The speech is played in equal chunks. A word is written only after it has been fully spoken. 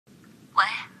喂，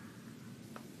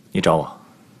你找我？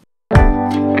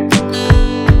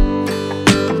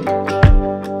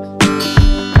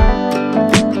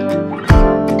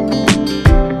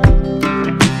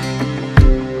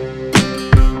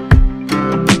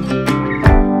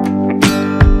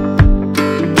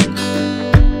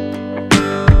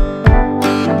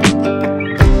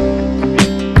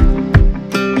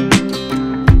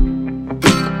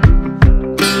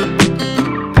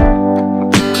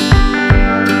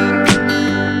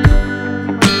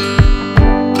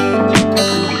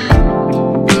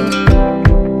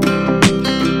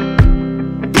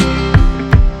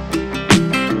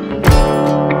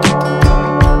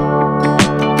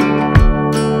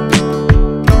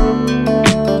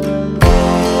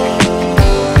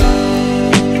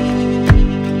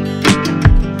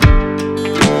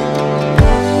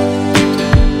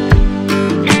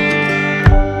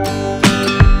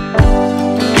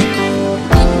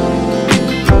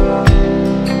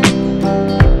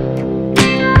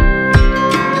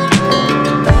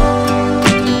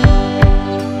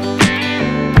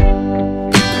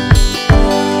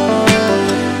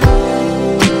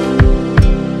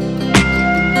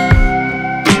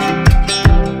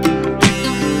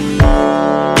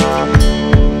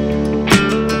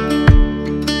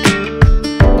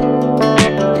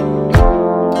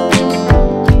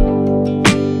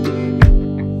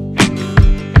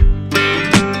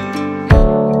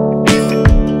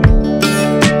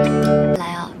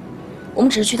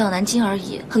只是去趟南京而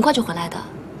已，很快就回来的。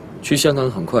去香港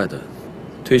很快的，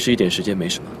推迟一点时间没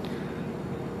什么。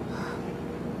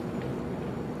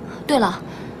对了，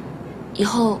以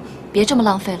后别这么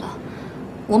浪费了，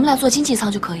我们俩坐经济舱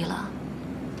就可以了。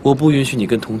我不允许你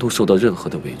跟彤彤受到任何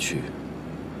的委屈。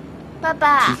爸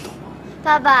爸，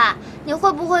爸爸，你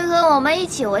会不会跟我们一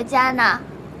起回家呢？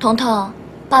彤彤，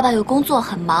爸爸有工作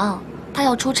很忙，他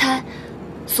要出差，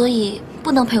所以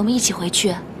不能陪我们一起回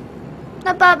去。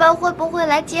 那爸爸会不会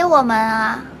来接我们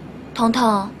啊？彤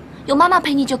彤，有妈妈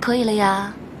陪你就可以了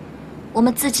呀。我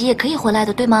们自己也可以回来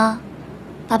的，对吗？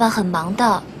爸爸很忙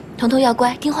的，彤彤要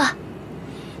乖听话。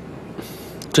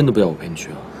真的不要我陪你去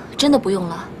啊？真的不用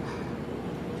了。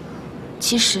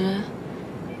其实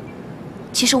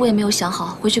我也没有想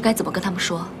好回去该怎么跟他们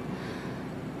说。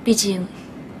毕竟，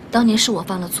当年是我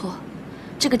犯了错，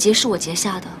这个结是我结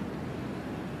下的，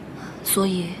所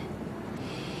以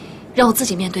让我自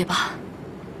己面对吧。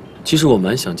 其实我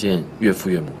蛮想见岳父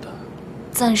岳母的，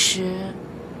暂时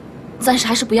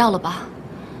还是不要了吧。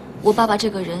我爸爸这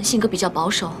个人性格比较保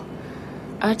守，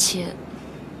而且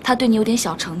他对你有点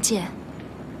小成见，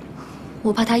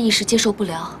我怕他一时接受不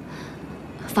了，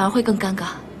反而会更尴尬。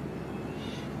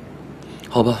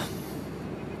好吧，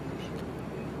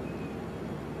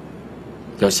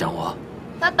要想我。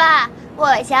爸爸，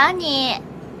我想你。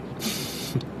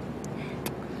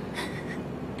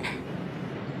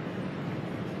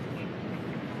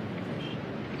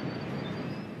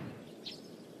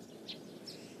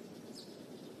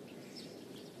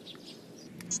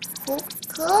 不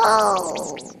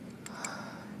够，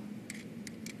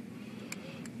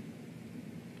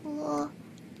我。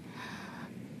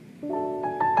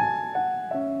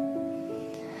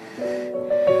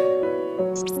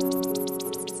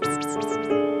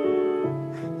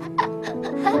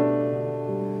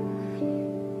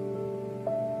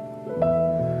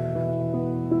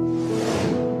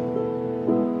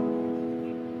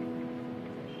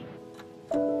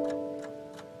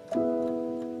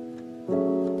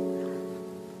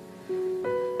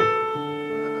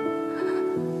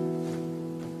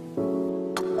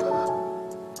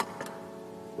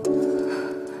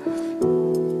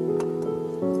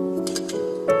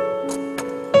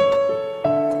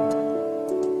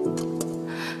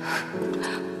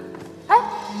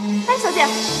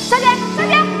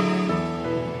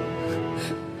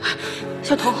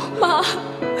 小彤，妈，我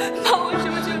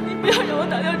求求你不要让我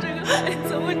打掉这个孩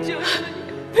子，我求求你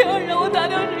不要让我打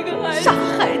掉这个孩子。傻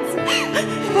孩子，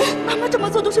妈妈这么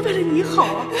做都是为了你好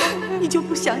啊，你就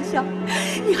不想想，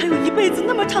你还有一辈子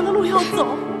那么长的路要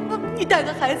走，你带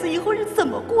个孩子以后日子怎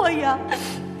么过呀？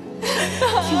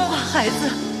听话孩子，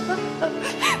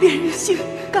别任性，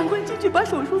赶快进去把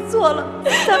手术做了，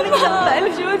咱们养白了。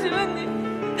我求求你。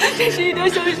 这是一条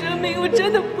小生命，我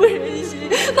真的不忍心，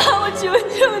妈，我求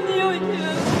求你，我求你。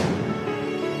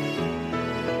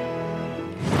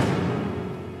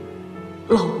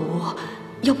老吴，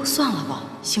要不算了吧，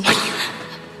行吗？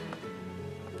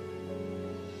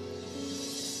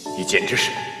你简直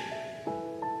是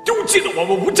丢尽了我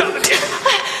们吴家的脸！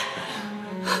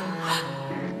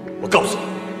我告诉你，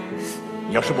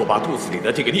你要是不把肚子里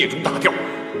的这个孽种打掉，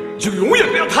你就永远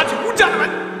不要踏进吴家的门。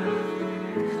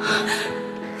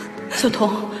 小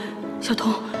彤，小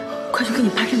童，快去给你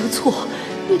爸认个错！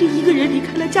你这一个人离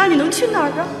开了家，你能去哪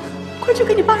儿啊？快去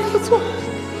给你爸认个错！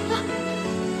啊，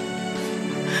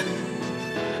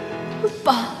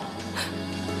爸，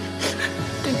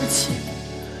对不起，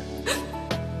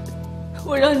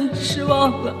我让你失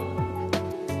望了。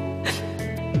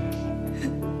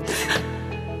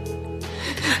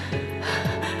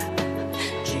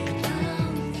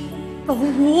老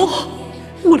吴，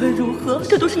无论如何，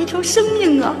这都是一条生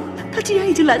命啊！他既然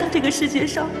已经来到这个世界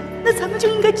上，那咱们就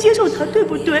应该接受他，对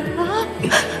不对啊？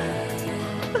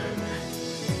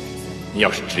你要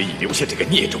是执意留下这个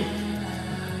孽种，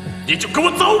你就给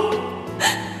我走！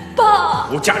爸，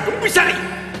吴家容不下你。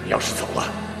你要是走了，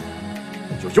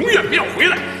就永远不要回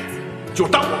来，就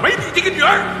当我没你这个女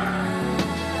儿。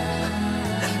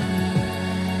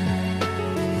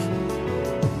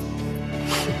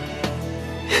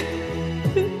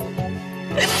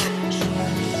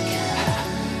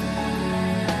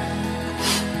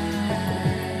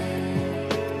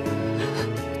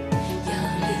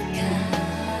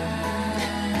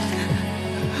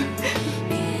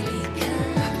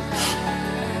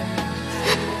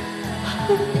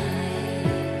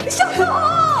小童，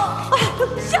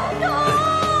小童，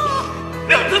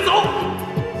让他走！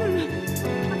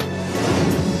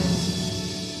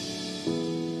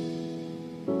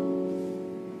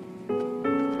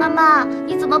妈妈，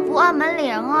你怎么不按门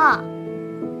铃啊？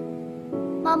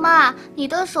妈妈，你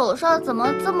的手上怎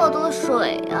么这么多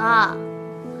水啊？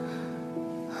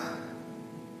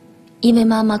因为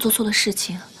妈妈做错了事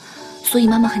情，所以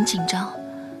妈妈很紧张，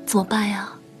怎么办呀？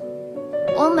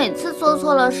我每次做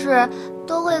错了事，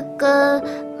都会跟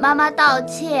妈妈道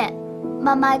歉，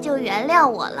妈妈就原谅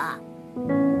我了。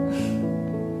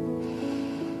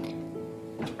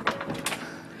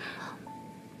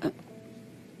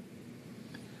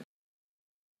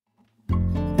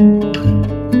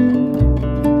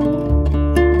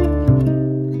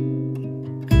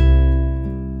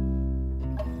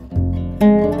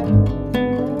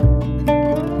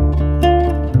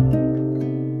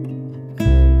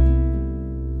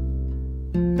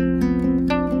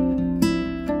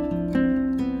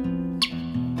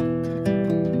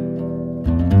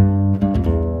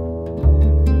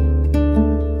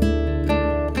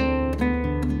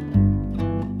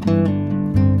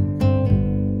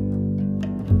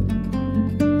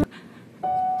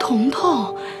彤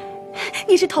彤，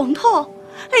你是彤彤？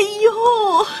哎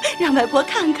呦，让外婆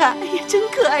看看，哎呀，真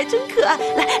可爱，真可爱！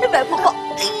来，外婆抱。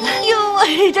哎呦，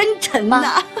哎，真沉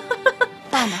呐！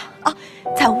爸呢？啊，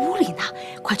在屋里呢。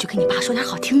快去跟你爸说点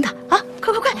好听的啊！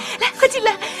快快快，来，快进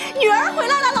来！女儿回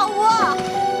来了，老吴，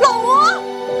老吴，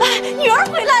哎，女儿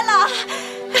回来了。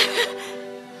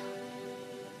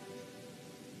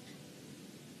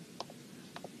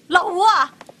老吴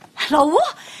啊，老吴，